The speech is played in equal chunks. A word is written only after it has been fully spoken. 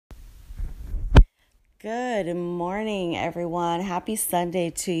Good morning, everyone. Happy Sunday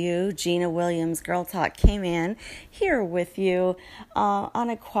to you. Gina Williams, Girl Talk, came in here with you on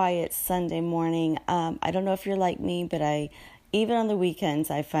a quiet Sunday morning. I don't know if you're like me, but even on the weekends,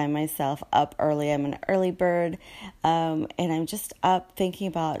 I find myself up early. I'm an early bird, and I'm just up thinking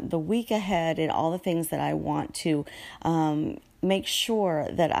about the week ahead and all the things that I want to make sure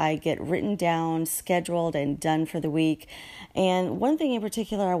that I get written down, scheduled, and done for the week. And one thing in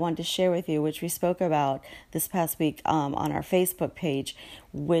particular I wanted to share with you, which we spoke about this past week on our Facebook page,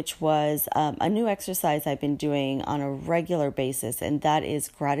 which was a new exercise I've been doing on a regular basis, and that is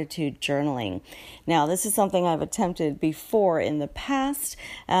gratitude journaling. Now, this is something I've attempted before in the past,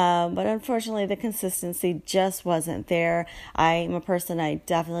 but unfortunately the consistency just wasn't there. I'm a person, I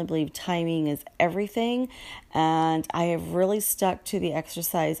definitely believe timing is everything, and I have really stuck to the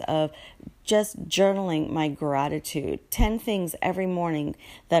exercise of just journaling my gratitude, 10 things every morning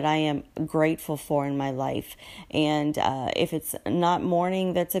that I am grateful for in my life. And if it's not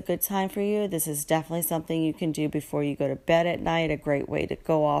morning, that's a good time for you. This is definitely something you can do before you go to bed at night, a great way to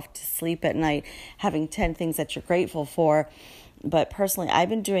go off to sleep at night, having 10 things that you're grateful for. But personally, I've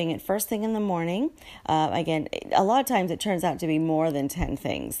been doing it first thing in the morning. Again, a lot of times it turns out to be more than 10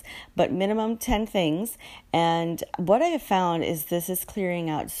 things, but minimum 10 things. And what I have found is this is clearing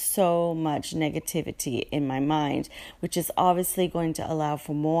out so much negativity in my mind, which is obviously going to allow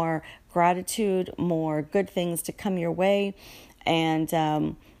for more gratitude, more good things to come your way.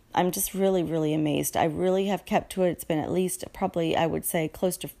 And I'm just really, really amazed. I really have kept to it. It's been at least probably, I would say,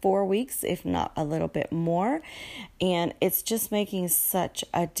 close to 4 weeks, if not a little bit more. And it's just making such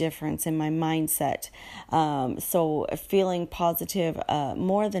a difference in my mindset. So feeling positive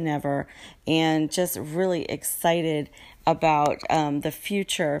more than ever, and just really excited about the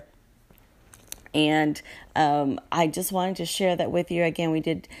future. And I just wanted to share that with you. Again, we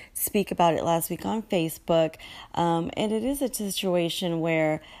did speak about it last week on Facebook. And it is a situation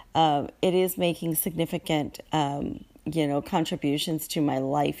where it is making significant, contributions to my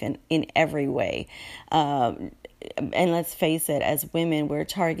life in every way. And let's face it, as women, we're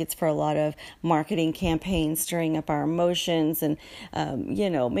targets for a lot of marketing campaigns, stirring up our emotions and,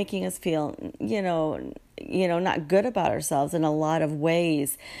 making us feel, not good about ourselves in a lot of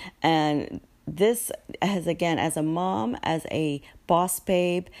ways. And this has, again, as a mom, as a boss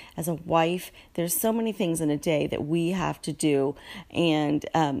babe, as a wife, there's so many things in a day that we have to do, and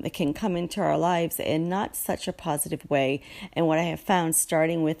it can come into our lives in not such a positive way. And what I have found,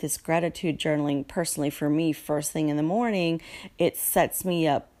 starting with this gratitude journaling, personally for me, first thing in the morning, it sets me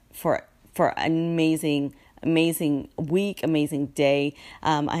up for an amazing week, amazing day.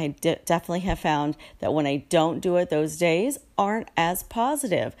 I definitely have found that when I don't do it, those days aren't as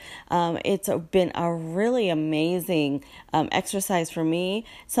positive. It's been a really amazing exercise for me.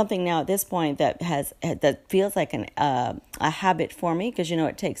 Something now at this point that feels like a habit for me, because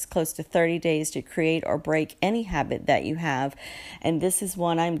it takes close to 30 days to create or break any habit that you have, and this is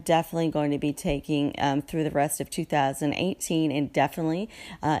one I'm definitely going to be taking through the rest of 2018 and definitely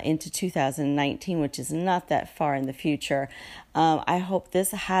into 2019, which is not that far in the future. I hope this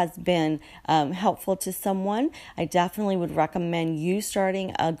has been helpful to someone. I definitely would recommend you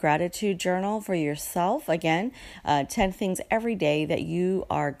starting a gratitude journal for yourself. Again, 10 things every day that you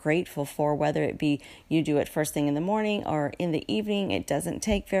are grateful for, whether it be you do it first thing in the morning or in the evening. It doesn't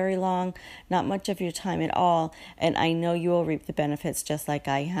take very long, not much of your time at all. And I know you will reap the benefits just like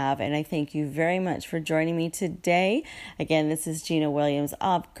I have. And I thank you very much for joining me today. Again, this is Gina Williams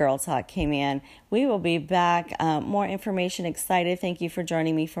of Girl Talk came in. We will be back. More information. Excited. Thank you for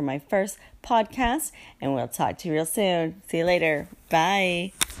joining me for my first podcast, and we'll talk to you real soon. See you later.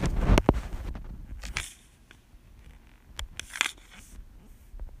 Bye.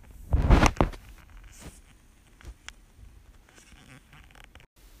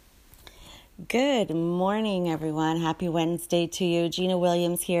 Good morning, everyone. Happy Wednesday to you. Gina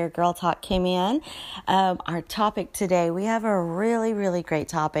Williams here. Girl Talk came in. Our topic today, we have a really, really great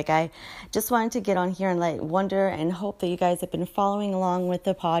topic. I just wanted to get on here and wonder and hope that you guys have been following along with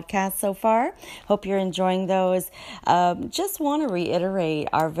the podcast so far. Hope you're enjoying those. Just want to reiterate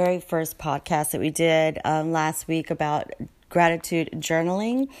our very first podcast that we did last week about gratitude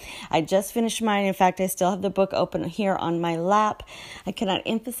journaling. I just finished mine. In fact, I still have the book open here on my lap. I cannot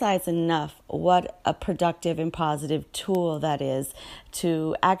emphasize enough what a productive and positive tool that is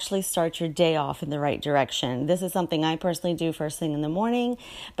to actually start your day off in the right direction. This is something I personally do first thing in the morning,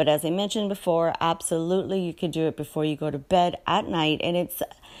 but as I mentioned before, absolutely you could do it before you go to bed at night. And it's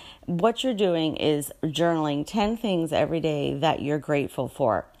what you're doing is journaling 10 things every day that you're grateful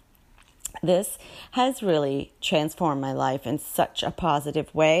for. This has really transformed my life in such a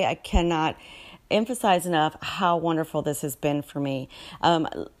positive way. I cannot emphasize enough how wonderful this has been for me.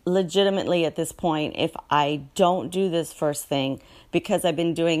 Legitimately, at this point, if I don't do this first thing, because I've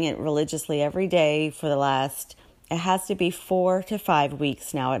been doing it religiously every day for the last, it has to be 4 to 5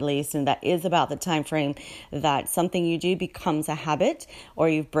 weeks now at least, and that is about the time frame that something you do becomes a habit, or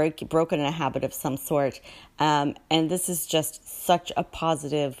you've broken a habit of some sort. And this is just such a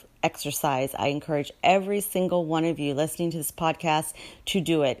positive exercise. I encourage every single one of you listening to this podcast to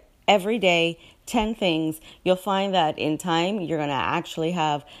do it every day. 10 things. You'll find that in time you're going to actually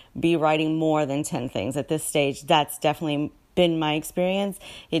be writing more than 10 things at this stage. That's definitely been my experience.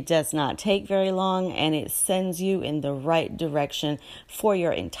 It does not take very long, and it sends you in the right direction for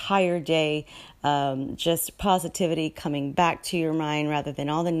your entire day. Just positivity coming back to your mind rather than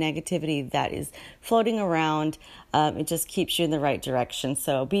all the negativity that is floating around. It just keeps you in the right direction.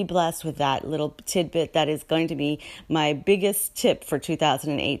 So be blessed with that little tidbit. That is going to be my biggest tip for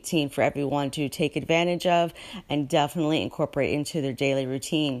 2018 for everyone to take advantage of and definitely incorporate into their daily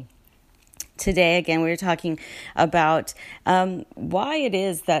routine. Today, again, we were talking about why it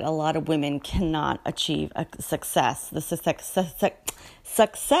is that a lot of women cannot achieve a success.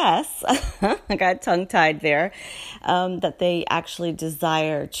 Success, I got tongue-tied there, that they actually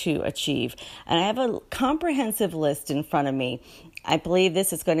desire to achieve. And I have a comprehensive list in front of me. I believe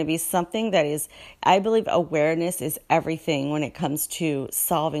this is going to be something that I believe awareness is everything when it comes to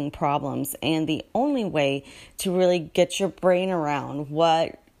solving problems. And the only way to really get your brain around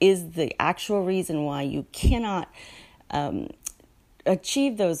what is the actual reason why you cannot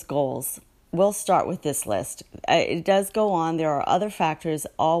achieve those goals. We'll start with this list. It does go on. There are other factors,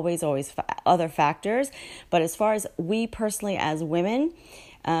 always other factors. But as far as we personally as women,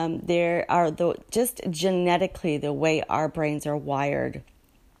 there are just genetically the way our brains are wired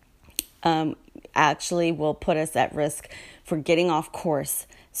actually will put us at risk for getting off course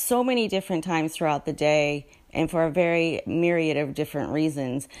so many different times throughout the day, and for a very myriad of different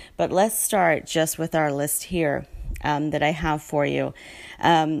reasons. But let's start just with our list here that I have for you.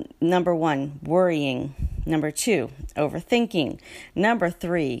 Number 1, worrying. Number 2, overthinking. Number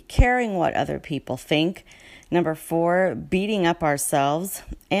 3, caring what other people think. Number 4, beating up ourselves.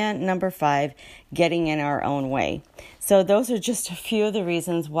 And number 5, getting in our own way. So those are just a few of the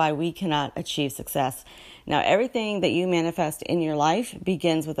reasons why we cannot achieve success. Now, everything that you manifest in your life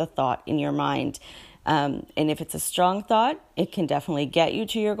begins with a thought in your mind. And if it's a strong thought, it can definitely get you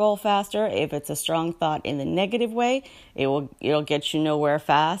to your goal faster. If it's a strong thought in the negative way, it'll get you nowhere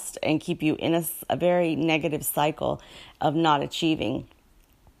fast and keep you in a very negative cycle of not achieving.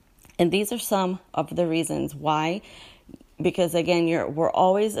 And these are some of the reasons why. Because again, we're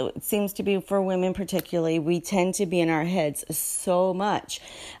always, it seems to be for women particularly, we tend to be in our heads so much.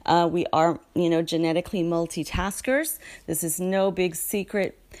 We are, genetically multitaskers. This is no big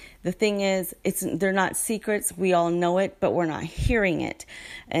secret. The thing is, they're not secrets. We all know it, but we're not hearing it.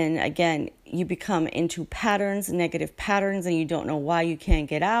 And again, you become into negative patterns, and you don't know why you can't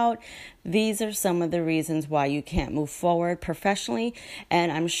get out. These are some of the reasons why you can't move forward professionally.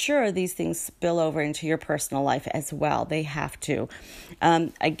 And I'm sure these things spill over into your personal life as well. They have to.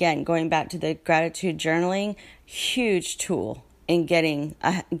 Again, going back to the gratitude journaling, huge tool in getting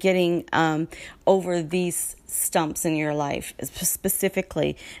over these stumps in your life,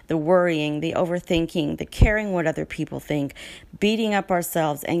 specifically the worrying, the overthinking, the caring what other people think, beating up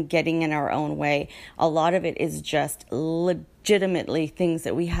ourselves, and getting in our own way. A lot of it is just legitimately things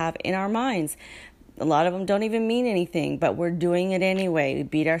that we have in our minds. A lot of them don't even mean anything, but we're doing it anyway. We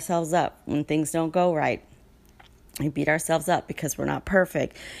beat ourselves up when things don't go right. We beat ourselves up because we're not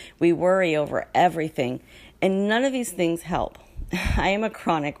perfect. We worry over everything, and none of these things help. I am a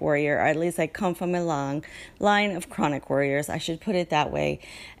chronic warrior, or at least I come from a long line of chronic warriors. I should put it that way.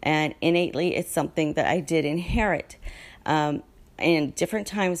 And innately, it's something that I did inherit. In different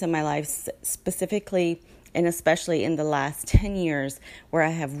times in my life, specifically and especially in the last 10 years, where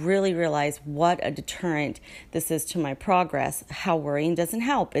I have really realized what a deterrent this is to my progress, how worrying doesn't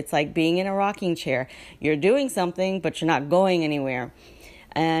help. It's like being in a rocking chair. You're doing something, but you're not going anywhere.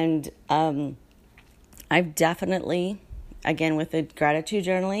 And I've definitely, again, with the gratitude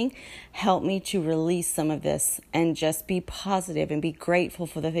journaling, helped me to release some of this and just be positive and be grateful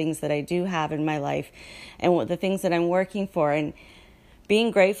for the things that I do have in my life and what the things that I'm working for. And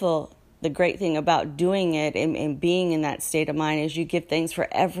being grateful, the great thing about doing it and being in that state of mind is you give thanks for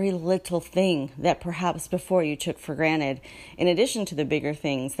every little thing that perhaps before you took for granted, in addition to the bigger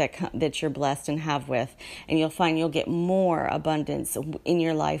things that you're blessed and have with. And you'll find you'll get more abundance in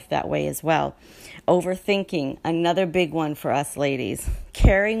your life that way as well. Overthinking, another big one for us ladies.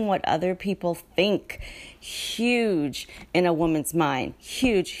 Caring what other people think. huge in a woman's mind.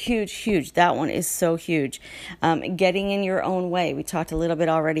 Huge, huge, huge. That one is so huge. Getting in your own way. We talked a little bit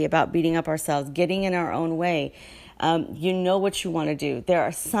already about beating up ourselves, getting in our own way. You know what you want to do. There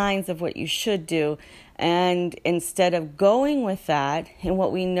are signs of what you should do. And instead of going with that and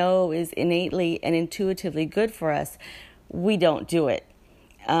what we know is innately and intuitively good for us, we don't do it.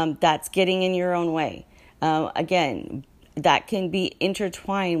 That's getting in your own way. Again, that can be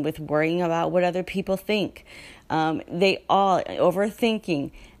intertwined with worrying about what other people think.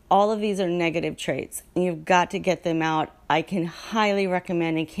 Overthinking. All of these are negative traits. You've got to get them out. I can highly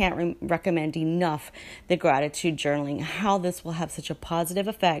recommend and can't recommend enough the gratitude journaling, how this will have such a positive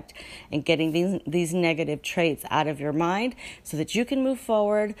effect in getting these negative traits out of your mind so that you can move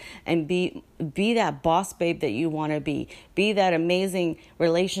forward and be that boss babe that you want to be. Be that amazing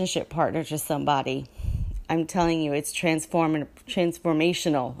relationship partner to somebody. I'm telling you, it's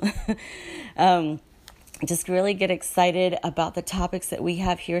transformational. Just really get excited about the topics that we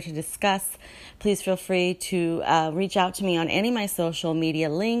have here to discuss. Please feel free to reach out to me on any of my social media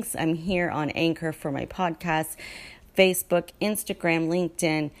links. I'm here on Anchor for my podcast, Facebook, Instagram,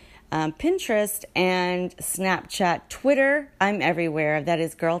 LinkedIn, Pinterest, and Snapchat, Twitter. I'm everywhere. That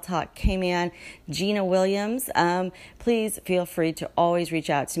is Girl Talk K-Man, Gina Williams. Please feel free to always reach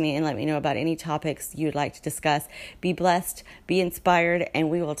out to me and let me know about any topics you'd like to discuss. Be blessed, be inspired, and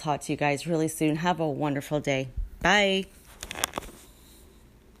we will talk to you guys really soon. Have a wonderful day. Bye.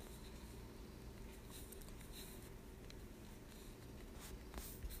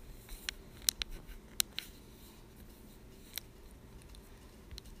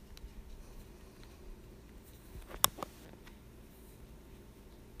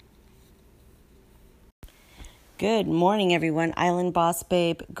 Good morning, everyone. Island Boss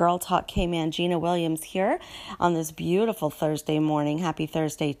Babe, Girl Talk K-Man, Gina Williams here on this beautiful Thursday morning. Happy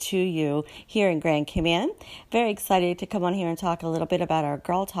Thursday to you here in Grand Cayman. Very excited to come on here and talk a little bit about our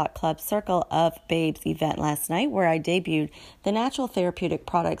Girl Talk Club Circle of Babes event last night, where I debuted the natural therapeutic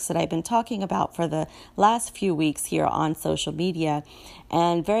products that I've been talking about for the last few weeks here on social media.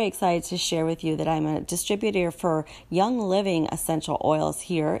 And very excited to share with you that I'm a distributor for Young Living essential oils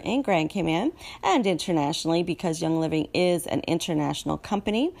here in Grand Cayman and internationally, because Young Living is an international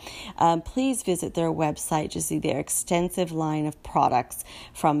company. Please visit their website to see their extensive line of products,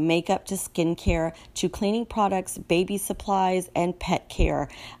 from makeup to skincare to cleaning products, baby supplies, and pet care.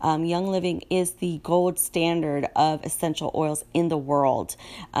 Young Living is the gold standard of essential oils in the world,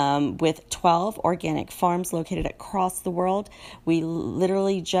 with 12 organic farms located across the world. We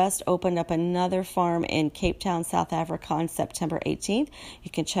literally just opened up another farm in Cape Town, South Africa on September 18th. You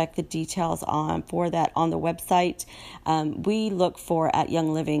can check the details for that on the website. We look for at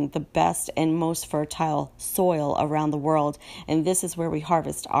Young Living the best and most fertile soil around the world, and this is where we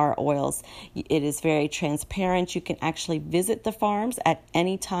harvest our oils. It is very transparent. You can actually visit the farms at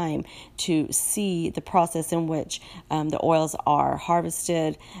any time to see the process in which the oils are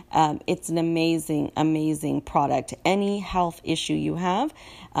harvested. It's an amazing, amazing product. Any health issue you have,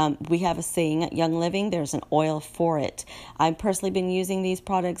 we have a saying at Young Living, there's an oil for it. I've personally been using these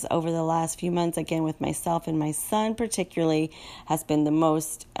products over the last few months, again with myself, and my son particularly has been the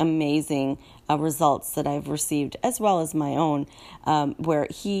most amazing results that I've received, as well as my own, where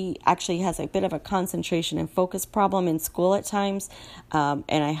he actually has a bit of a concentration and focus problem in school at times, and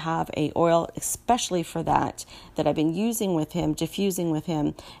I have a oil especially for that I've been using with him, diffusing with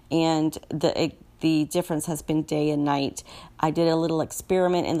him, and the difference has been day and night. I did a little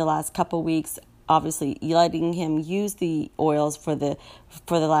experiment in the last couple weeks, obviously letting him use the oils for the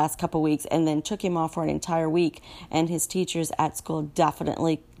last couple weeks, and then took him off for an entire week, and his teachers at school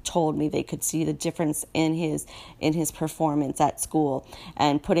definitely told me they could see the difference in his performance at school.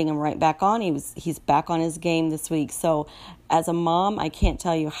 And putting him right back on, he's back on his game this week. So as a mom, I can't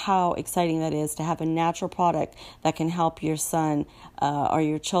tell you how exciting that is to have a natural product that can help your son or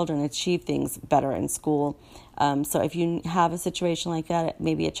your children achieve things better in school. So if you have a situation like that,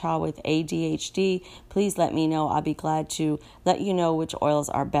 maybe a child with ADHD, please let me know. I'll be glad to let you know which oils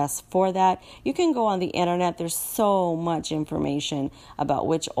are best for that. You can go on the internet. There's so much information about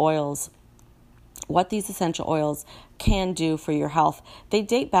which oils, what these essential oils can do for your health. They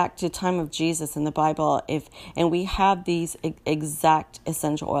date back to the time of Jesus in the Bible, and we have these exact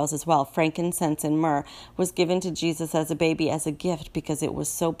essential oils as well. Frankincense and myrrh was given to Jesus as a baby as a gift because it was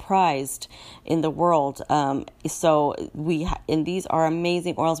so prized in the world. And these are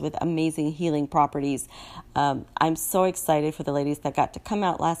amazing oils with amazing healing properties. I'm so excited for the ladies that got to come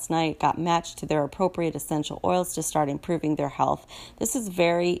out last night, got matched to their appropriate essential oils to start improving their health. This is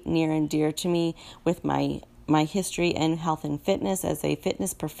very near and dear to me with my history in health and fitness as a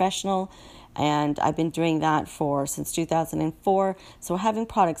fitness professional, And I've been doing that since 2004. So having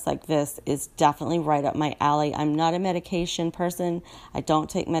products like this is definitely right up my alley. I'm not a medication person. I don't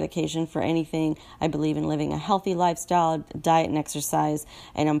take medication for anything. I believe in living a healthy lifestyle, diet and exercise,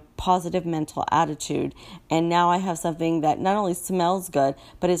 and a positive mental attitude. And now I have something that not only smells good,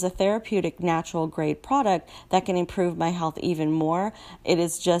 but is a therapeutic, natural grade product that can improve my health even more. It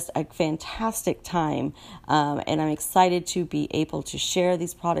is just a fantastic time, and I'm excited to be able to share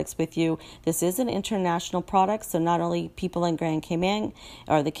these products with you. This is an international product, so not only people in Grand Cayman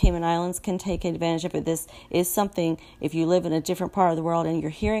or the Cayman Islands can take advantage of it. This is something, if you live in a different part of the world and you're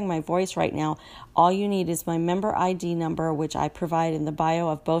hearing my voice right now, all you need is my member ID number, which I provide in the bio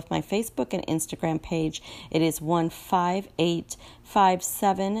of both my Facebook and Instagram page. It is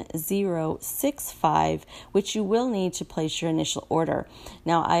 158-57065, which you will need to place your initial order.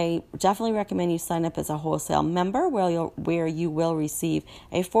 Now, I definitely recommend you sign up as a wholesale member, where you will receive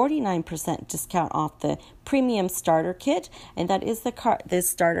a 49% discount off the premium starter kit, and that is this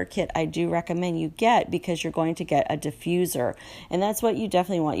starter kit I do recommend you get, because you're going to get a diffuser, and that's what you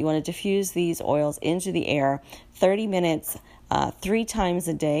definitely want. You want to diffuse these oils into the air 30 minutes, 3 times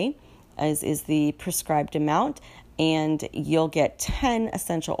a day is the prescribed amount, and you'll get 10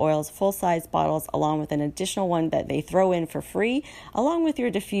 essential oils, full-size bottles, along with an additional one that they throw in for free, along with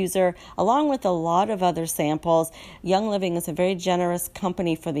your diffuser, along with a lot of other samples. Young Living is a very generous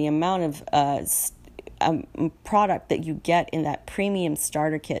company for the amount of product that you get in that premium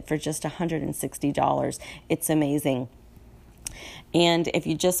starter kit for just $160. It's amazing. And if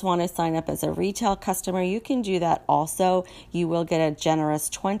you just want to sign up as a retail customer, you can do that also. You will get a generous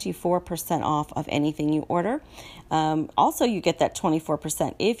 24% off of anything you order. Also, you get that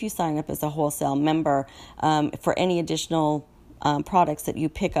 24% if you sign up as a wholesale member for any additional products that you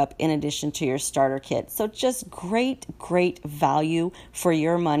pick up in addition to your starter kit. So just great value for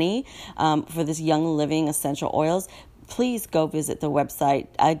your money for this Young Living essential oils. Please go visit the website,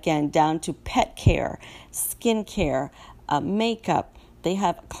 again, down to pet care, skin care, makeup. They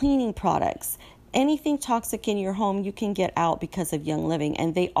have cleaning products. Anything toxic in your home you can get out because of Young Living,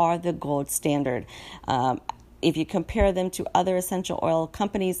 and they are the gold standard. If you compare them to other essential oil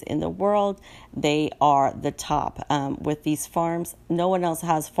companies in the world, they are the top. With these farms, no one else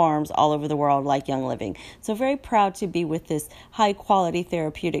has farms all over the world like Young Living. So very proud to be with this high quality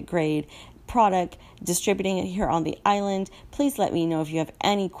therapeutic grade product, distributing it here on the island. Please let me know if you have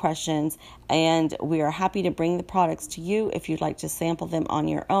any questions, and we are happy to bring the products to you if you'd like to sample them on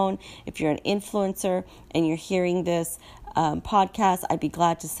your own. If you're an influencer and you're hearing this podcast, I'd be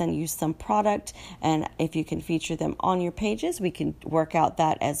glad to send you some product, and if you can feature them on your pages, we can work out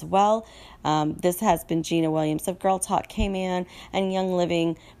that as well. This has been Gina Williams of Girl Talk Cayman and Young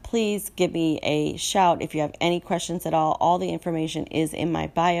Living. Please give me a shout if you have any questions at all. All the information is in my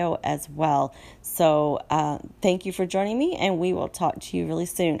bio as well. So thank you for joining me, and we will talk to you really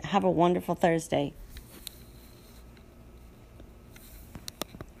soon. Have a wonderful Thursday.